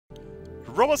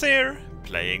Robbaz here,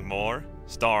 playing more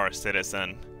Star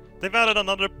Citizen. They've added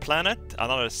another planet,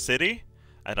 another city,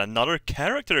 and another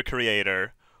character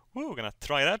creator. Ooh, gonna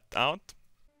try that out.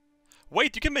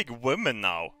 Wait, you can make women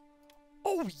now.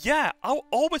 Oh yeah, I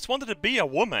always wanted to be a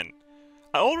woman.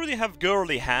 I already have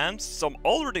girly hands, so I'm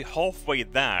already halfway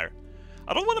there.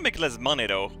 I don't want to make less money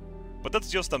though, but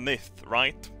that's just a myth,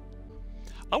 right?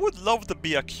 I would love to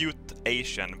be a cute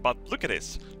Asian, but look at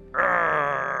this.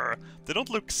 Urgh, they don't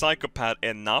look psychopath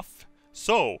enough,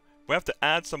 so we have to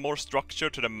add some more structure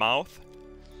to the mouth.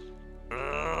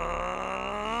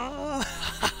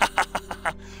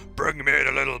 Bring me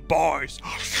the little boys.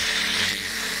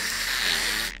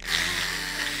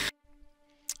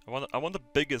 I want the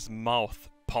biggest mouth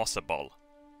possible.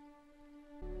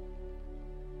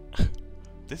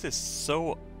 This is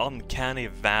so uncanny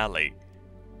valley.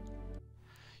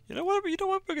 You know what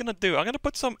we're gonna do? I'm gonna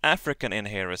put some African in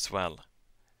here as well.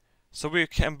 So we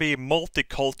can be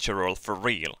multicultural for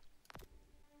real.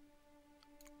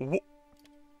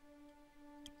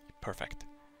 Perfect.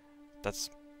 That's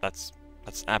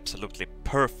absolutely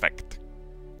perfect.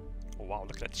 Oh, wow,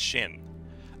 look at that chin.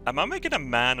 Am I making a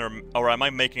man or am I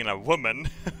making a woman?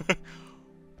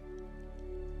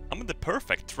 I'm in the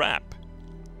perfect trap.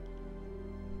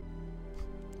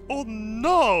 Oh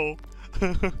no!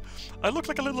 I look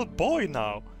like a little boy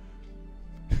now.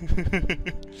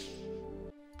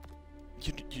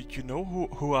 You know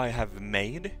who I have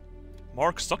made?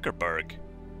 Mark Zuckerberg.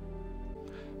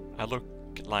 I look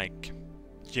like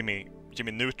Jimmy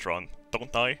Neutron,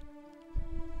 don't I?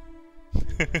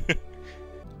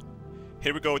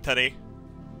 Here we go, Teddy.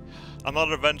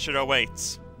 Another adventure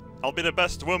awaits. I'll be the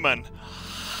best woman.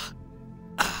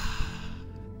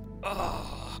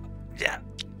 Oh, yeah.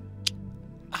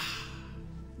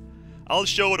 I'll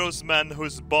show those men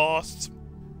who's boss.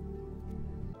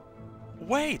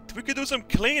 Wait, we could do some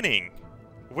cleaning.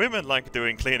 Women like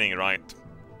doing cleaning, right?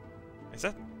 Is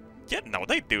that? Yeah, no,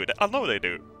 they do that. I know they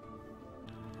do.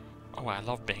 Oh, I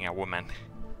love being a woman.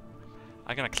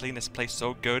 I'm gonna clean this place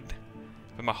so good.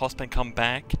 When my husband come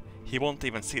back, he won't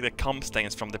even see the cum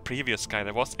stains from the previous guy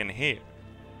that was in here.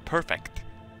 Perfect.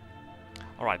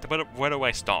 Alright, where do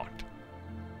I start?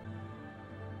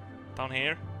 Down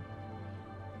here?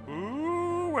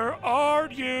 Ooh, where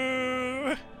are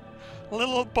you?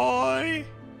 Little boy?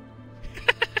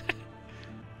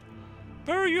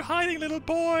 Where are you hiding, little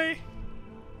boy?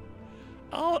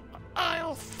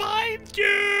 I'll find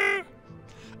you!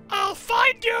 I'll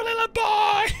find you, little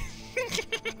boy!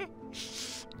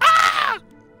 Ah!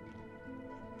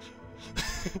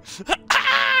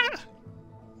 Ah!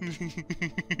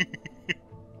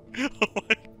 Oh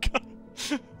my god.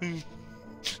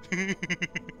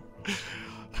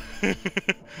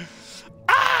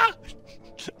 Ah!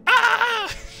 Ah!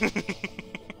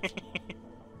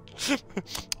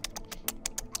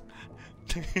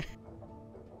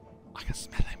 I can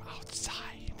smell him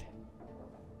outside.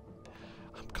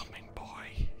 I'm coming,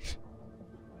 boy.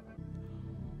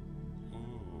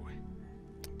 Ooh.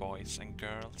 Boys and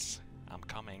girls, I'm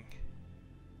coming.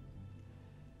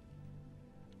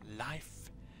 Life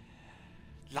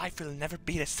will never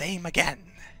be the same again.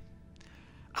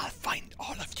 I'll find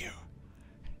all of you.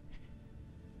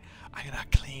 I'm gonna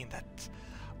clean that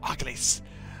ugly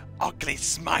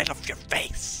smile off your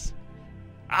face.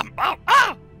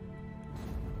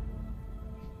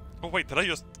 Oh wait, did I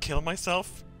just kill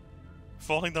myself?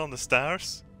 Falling down the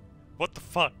stairs? What the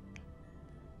fuck?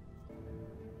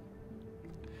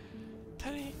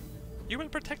 Teddy, you will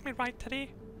protect me, right, Teddy?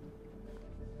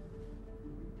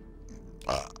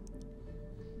 I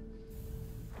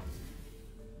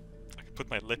can put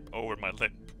my lip over my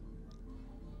lip.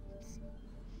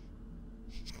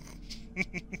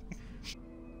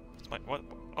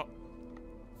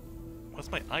 What's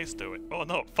my eyes doing? Oh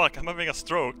no, fuck, I'm having a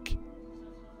stroke.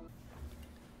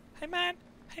 Hey man,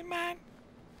 can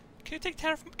you take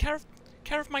care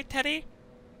of my Teddy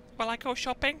while I go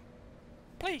shopping?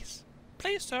 Please,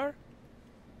 sir.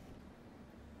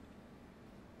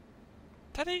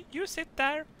 Teddy, you sit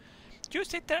there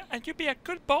and you be a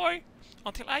good boy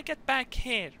until I get back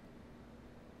here.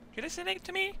 You listening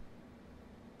to me?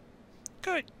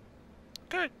 Good.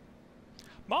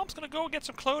 Mom's gonna go get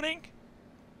some clothing.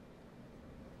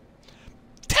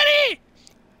 Teddy!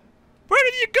 Where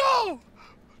did you go?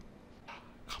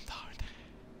 Calm down.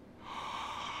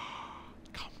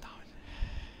 Calm down.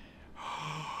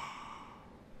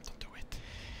 Don't do it.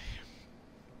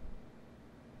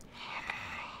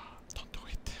 Don't do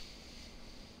it.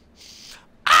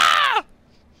 Ah!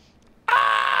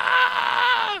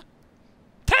 Ah!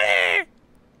 Teddy!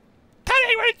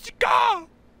 Teddy, where did you go?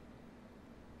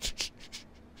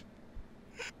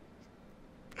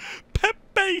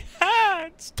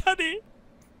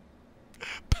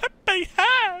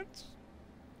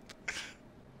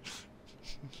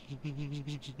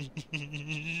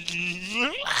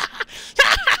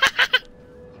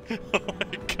 Oh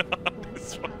my god,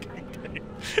 this fucking game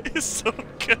is so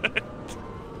good.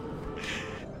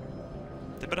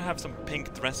 They better have some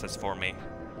pink dresses for me.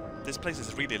 This place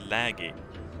is really laggy.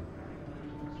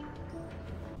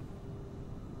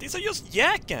 These are just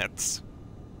jackets!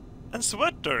 And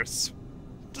sweaters!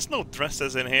 There's no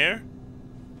dresses in here.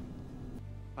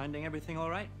 Finding everything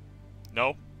alright?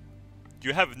 No.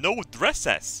 You have no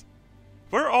dresses!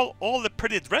 Where are all the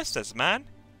pretty dresses, man?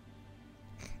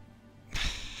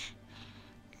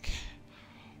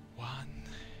 One,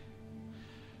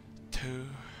 two...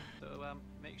 So,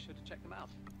 make sure to check them out.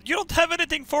 You don't have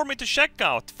anything for me to check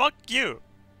out! Fuck you!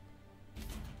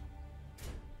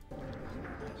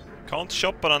 Can't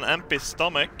shop on an empty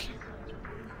stomach.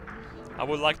 I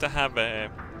would like to have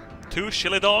 2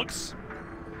 chili dogs,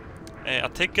 a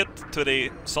ticket to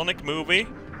the Sonic movie,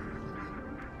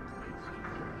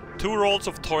 2 rolls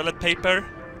of toilet paper,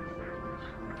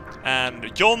 and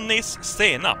Johnny's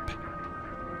senap.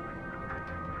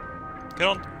 Get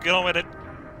on with it.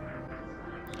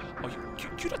 Oh,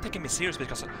 you're not taking me serious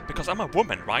because I'm a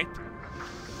woman, right?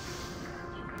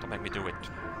 Don't make me do it.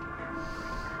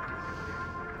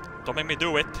 Don't make me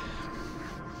do it.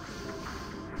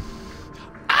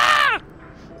 Ah!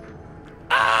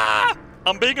 Ah!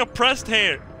 I'm being oppressed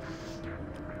here.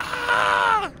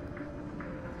 Ah!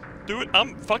 Dude,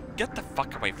 get the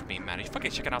fuck away from me, man. Are you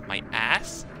fucking checking out my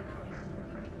ass?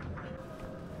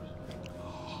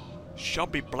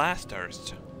 Chubby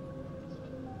blasters.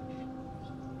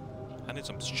 I need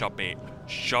some chubby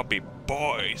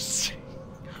boys.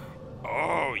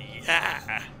 Oh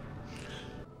yeah.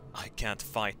 I can't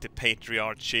fight the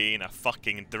patriarchy in a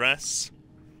fucking dress.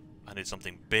 I need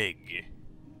something big.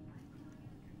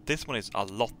 This one is a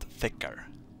lot thicker.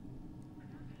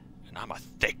 And I'm a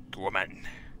thick woman.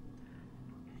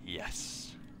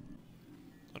 Yes.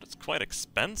 But it's quite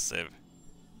expensive.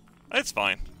 It's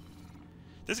fine.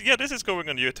 This is going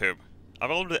on YouTube.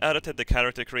 I've already edited the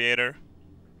character creator.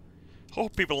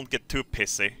 Hope people don't get too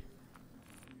pissy.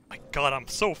 My god, I'm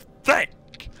so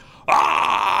thick!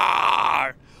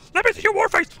 Ah! Let me see your war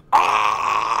face!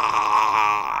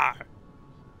 Ah!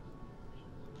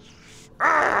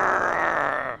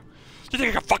 Ah! You think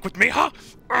you can fuck with me, huh?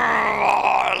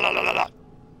 Ah! La, la, la, la.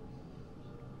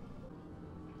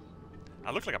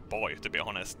 I look like a boy, to be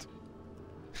honest.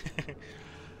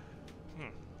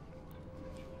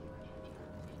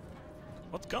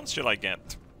 What guns should I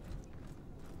get?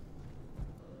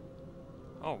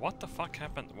 Oh, what the fuck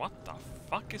happened? What the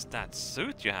fuck is that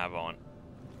suit you have on?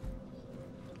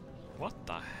 What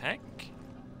the heck?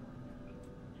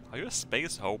 Are you a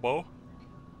space hobo?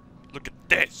 Look at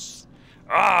this!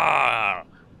 Ah!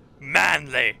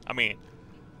 Manly! I mean,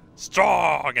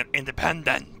 strong and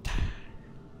independent!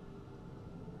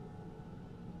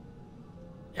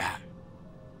 Yeah.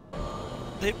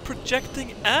 They're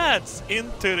projecting ads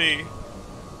into the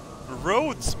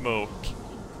road smoke.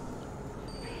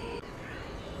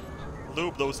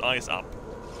 Lube those eyes up.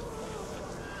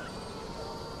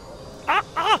 Ah!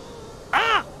 Ah!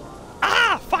 Ah!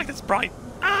 Ah! Fuck, it's bright!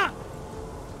 Ah!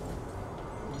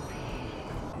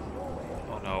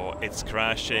 Oh no, it's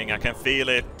crashing. I can feel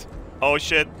it. Oh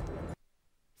shit.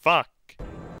 Fuck.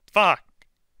 Fuck.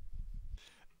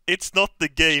 It's not the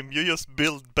game. You just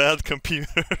build bad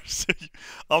computers.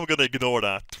 I'm gonna ignore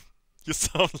that. You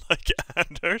sound like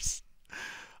Anders.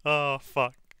 Oh,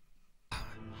 fuck.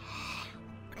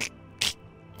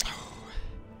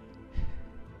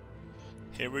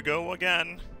 Here we go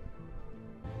again.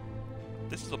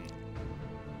 This is some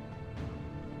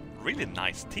really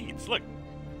nice teeth. Look.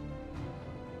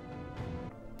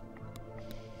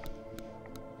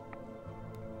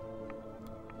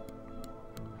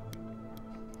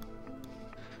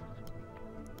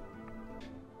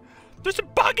 There's a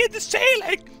bug in the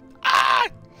ceiling! Ah!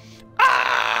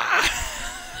 Ah!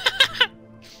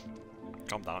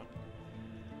 Calm down.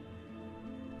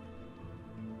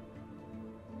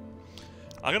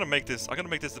 I'm gonna make this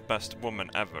the best woman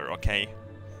ever, okay?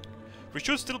 We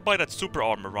should still buy that super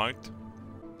armor, right?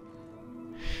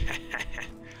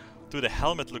 Dude, the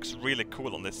helmet looks really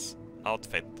cool on this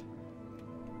outfit.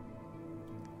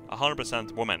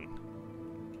 100% woman.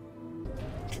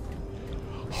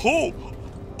 Oh!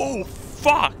 Oh,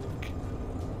 fuck!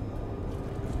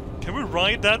 Can we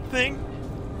ride that thing?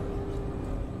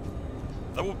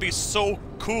 That would be so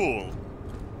cool!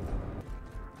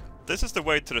 This is the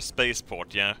way to the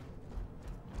spaceport, yeah?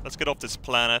 Let's get off this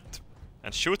planet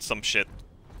and shoot some shit.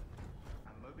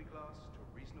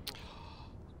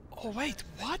 Oh wait,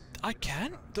 what? I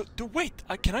can? Wait,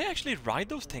 can I actually ride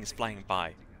those things flying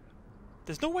by?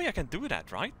 There's no way I can do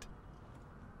that, right?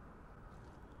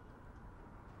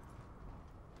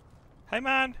 Hey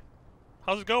man,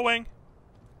 how's it going?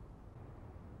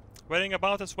 Waiting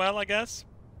about as well, I guess.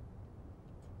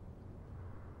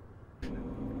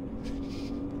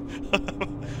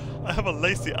 I have a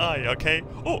lazy eye, okay?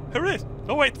 Oh, here it is!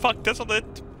 Oh wait, fuck, that's not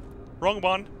it! Wrong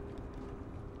one.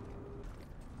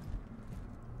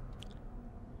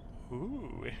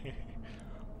 Ooh.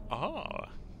 Oh,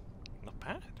 not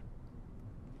bad.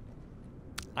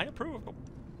 I approve.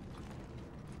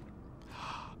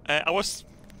 I was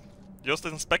just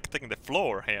inspecting the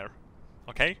floor here,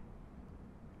 okay?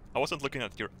 I wasn't looking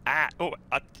at your ass. Oh,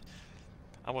 I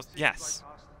was. Yes.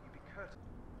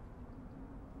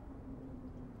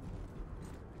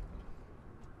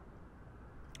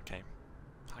 Okay,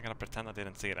 I'm gonna pretend I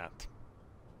didn't see that.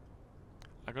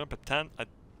 I'm gonna pretend I.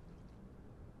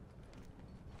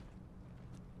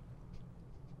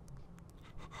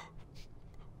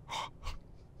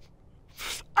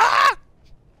 Ah!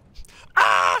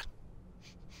 Ah!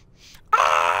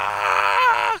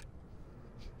 Ah!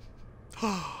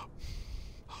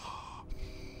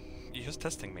 You're just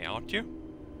testing me, aren't you?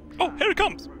 Oh, here it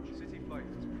comes!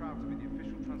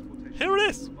 Here it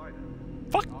is!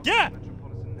 Fuck yeah!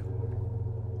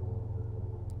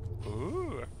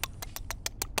 Ooh.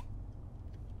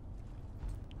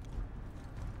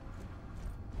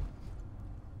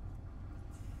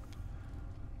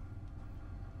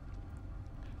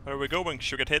 Where are we going,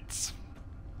 sugar tits?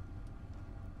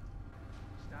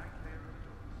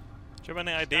 Do you have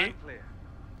any ID?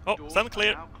 Oh, stand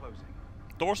clear.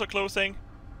 Doors are closing.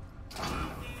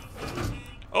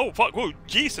 Oh fuck! Whoa,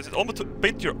 Jesus! It almost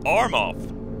bit your arm off.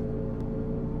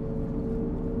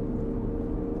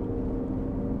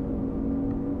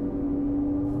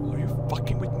 Are you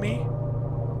fucking with me?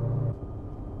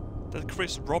 That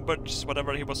Chris Roberts,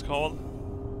 whatever he was called,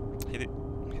 he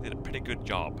did a pretty good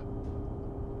job.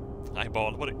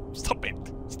 Eyeball, what? Stop it!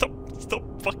 Stop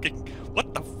fucking!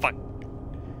 What the fuck?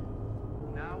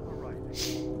 Now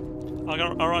arriving.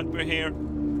 Alright, we're here.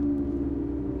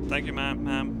 Thank you,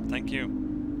 ma'am. Thank you.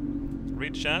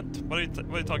 Read chat. What are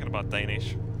you talking about,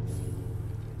 Danish?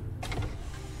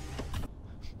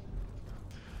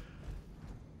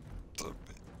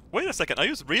 Wait a second. I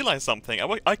just realized something.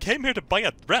 I came here to buy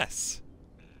a dress.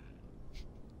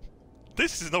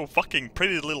 This is no fucking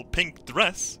pretty little pink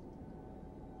dress.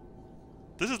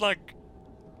 This is like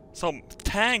some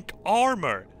tank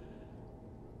armor.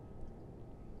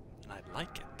 And I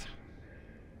like it.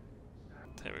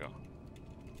 Here we go.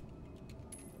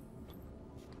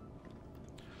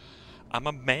 I'm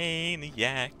a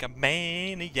maniac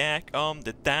on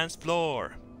the dance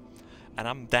floor. And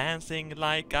I'm dancing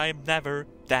like I've never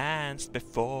danced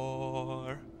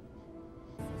before.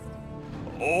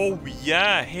 Oh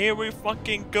yeah, here we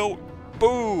fucking go.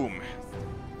 Boom!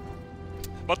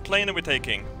 What plane are we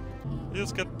taking? We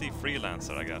just got the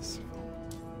freelancer, I guess.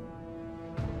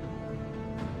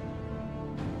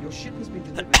 Your ship has been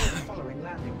delivered to the following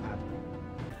landing pad.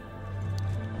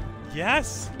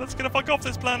 Yes! Let's get the fuck off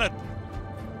this planet!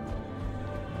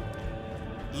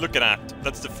 Look at that.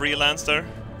 That's the freelancer.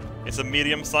 It's a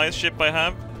medium-sized ship I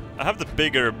have. I have the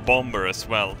bigger bomber as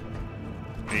well.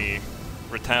 The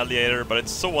Retaliator, but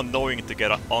it's so annoying to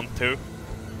get onto.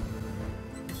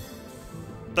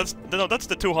 That's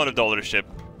the $200 ship.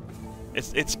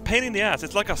 It's pain in the ass.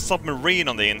 It's like a submarine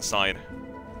on the inside.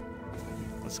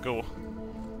 Let's go.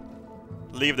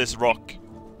 Leave this rock.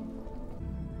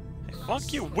 Hey,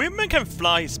 fuck you. Women can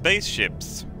fly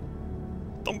spaceships.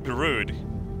 Don't be rude.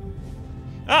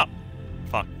 Ah!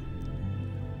 Fuck.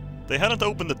 They hadn't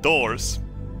opened the doors.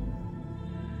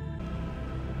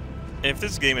 If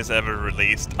this game is ever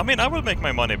released, I mean, I will make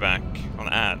my money back on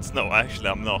ads. No, actually,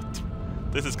 I'm not.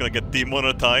 This is gonna get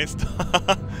demonetized.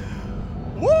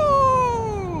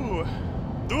 Woo!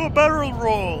 Do a barrel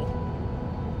roll.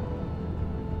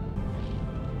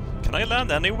 Can I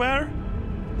land anywhere?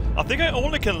 I think I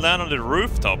only can land on the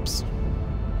rooftops.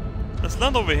 Let's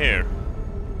land over here.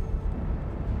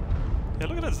 Yeah,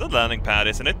 look at that. It's the landing pad,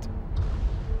 isn't it?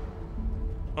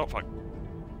 Oh, fuck.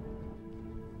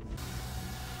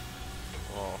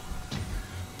 Oh.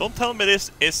 Don't tell me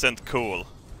this isn't cool.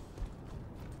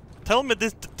 Tell me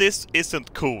this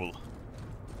isn't cool.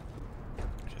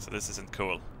 Okay, so this isn't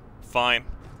cool. Fine.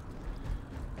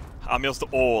 I'm just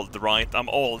old, right? I'm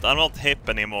old. I'm not hip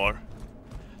anymore.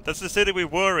 That's the city we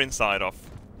were inside of.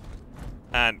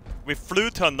 And we flew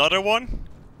to another one?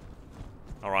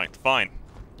 Alright, fine.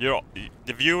 The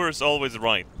viewer's always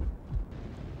right.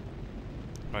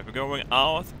 Right, we're going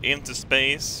out into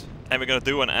space and we're gonna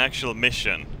do an actual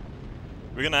mission.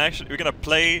 We're gonna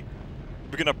play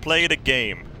the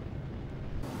game.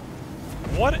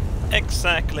 What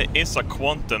exactly is a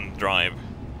quantum drive?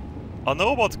 I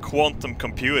know about quantum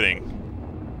computing.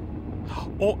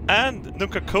 Oh, and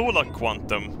Nuka-Cola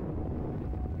quantum.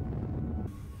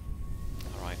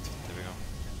 Alright, there we go.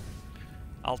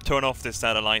 I'll turn off this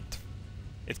satellite.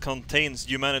 It contains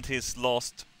humanity's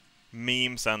lost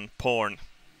memes and porn.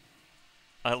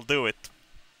 I'll do it.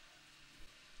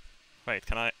 Wait,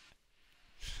 can I?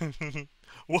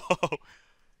 Whoa!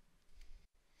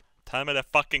 Tell me the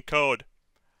fucking code.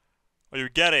 Or you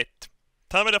get it.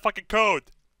 Tell me the fucking code.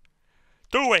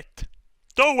 Do it!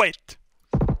 Do it!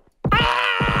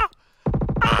 Ah!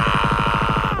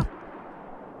 Ah!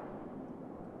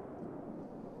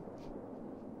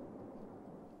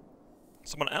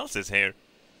 Someone else is here.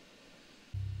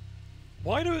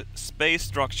 Why do space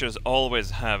structures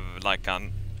always have like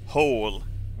an hole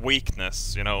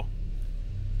weakness, you know?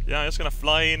 Yeah, I'm just gonna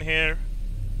fly in here.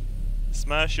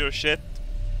 Smash your shit.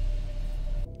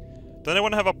 Does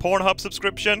anyone have a Pornhub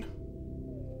subscription?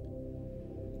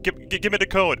 Give me the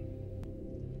code.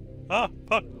 Ah,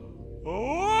 fuck.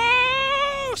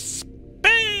 Oh, space!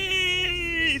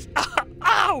 Ah,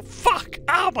 ow, fuck!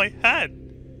 Ow, my head!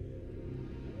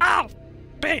 Ow,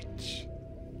 bitch!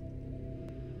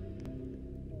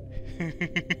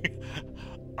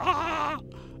 Ah!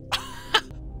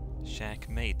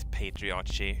 Checkmate,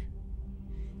 patriarchy.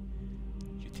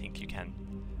 You think you can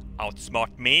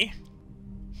outsmart me?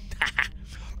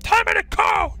 Tell me the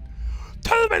code!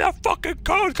 Tell me the fucking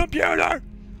code, computer!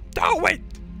 Do it!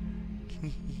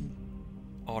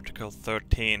 Article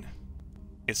 13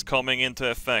 is coming into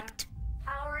effect.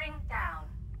 Powering down.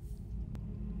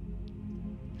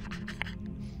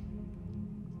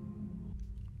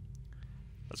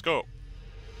 Let's go.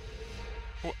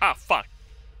 Oh, ah, fuck.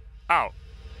 Ow.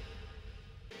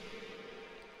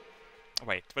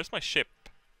 Wait, where's my ship?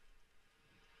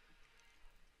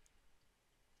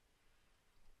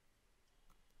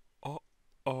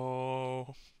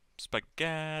 Oh,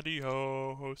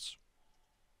 SpaghettiOs.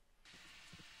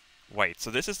 Wait,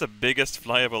 so this is the biggest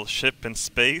flyable ship in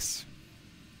space?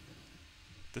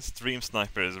 This Dream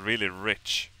Sniper is really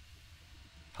rich.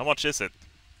 How much is it?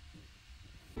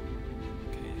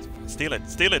 Okay, steal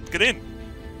it, get in!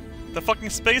 The fucking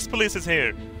space police is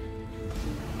here!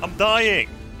 I'm dying!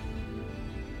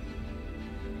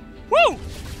 Woo!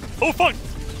 Oh fuck!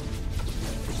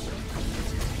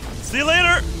 See you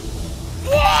later!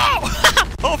 Whoa!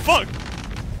 Oh fuck!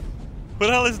 What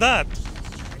the hell is that?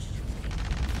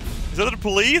 Is that the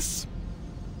police?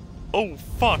 Oh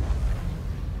fuck!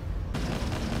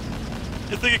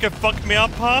 You think you can fuck me up,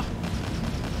 huh?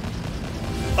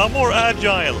 I'm more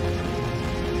agile.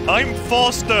 I'm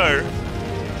faster.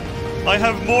 I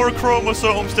have more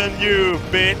chromosomes than you,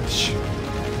 bitch.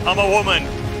 I'm a woman.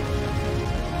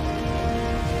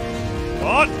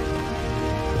 What?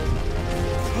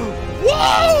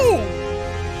 Whoa!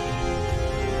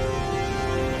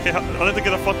 Okay, I need to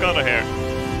get the fuck out of here.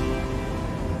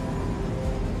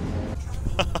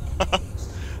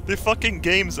 The fucking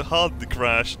game's HUD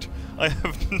crashed. I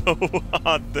have no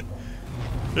HUD.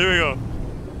 Here we go.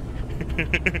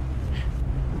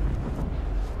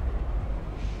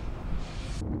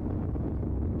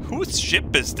 Whose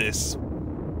ship is this?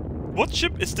 What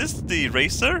ship is this? The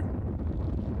Racer?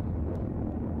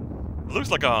 It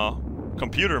looks like a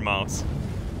computer mouse.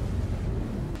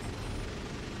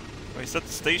 Wait, is that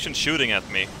the station shooting at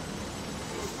me?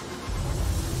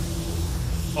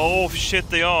 Oh shit,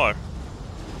 they are.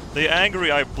 They're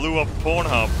angry I blew up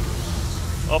Pornhub.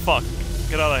 Oh fuck,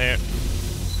 get out of here.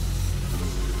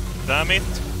 Damn it.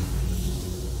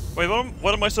 Wait,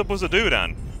 what am I supposed to do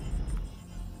then?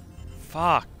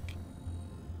 Fuck.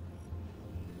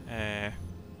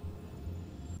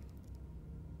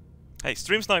 Hey,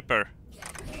 Stream Sniper.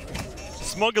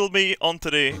 Smuggle me onto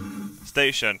the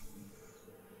station.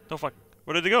 Oh fuck,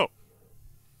 where did he go?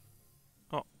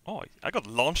 Oh, I got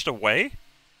launched away?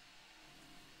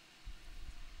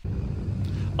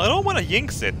 I don't want to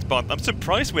jinx it, but I'm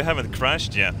surprised we haven't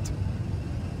crashed yet.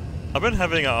 I've been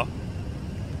having a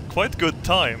quite good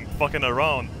time fucking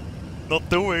around,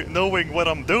 not knowing what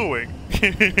I'm doing.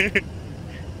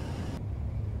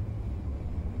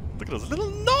 Look at those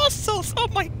little nostrils! Oh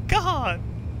my god!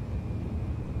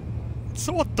 It's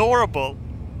so adorable.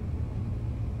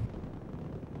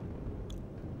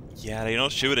 Yeah, they're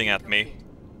not shooting at me.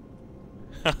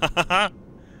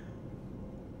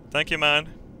 Thank you, man.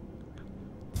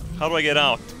 How do I get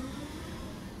out?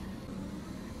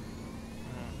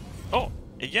 Oh,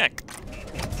 eject.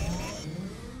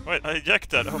 Wait, I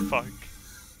ejected. Oh fuck.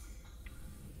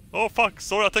 Oh fuck,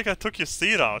 sorry, I think I took your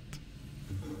seat out.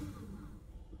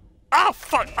 Ah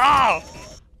fuck! Ow!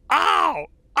 Ow!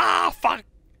 Ah fuck!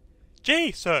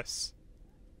 Jesus!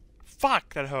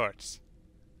 Fuck, that hurts.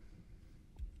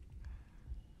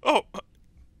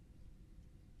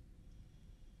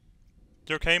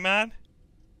 You okay, man?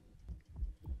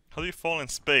 How do you fall in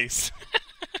space?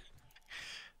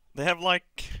 They have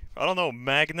like, I don't know,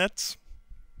 magnets?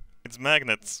 It's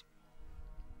magnets.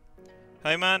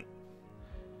 Hey man.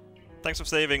 Thanks for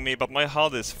saving me, but my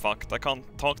HUD is fucked. I can't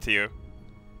talk to you.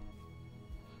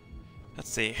 Let's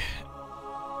see.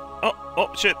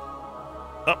 Oh shit.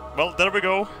 Oh, well, there we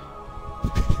go.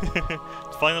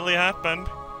 It finally happened.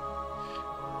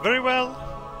 Very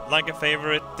well. Like a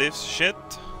favorite, this shit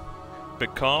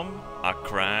become a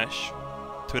crash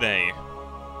today.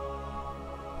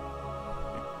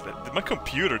 Did my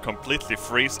computer completely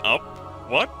freeze up?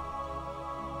 What?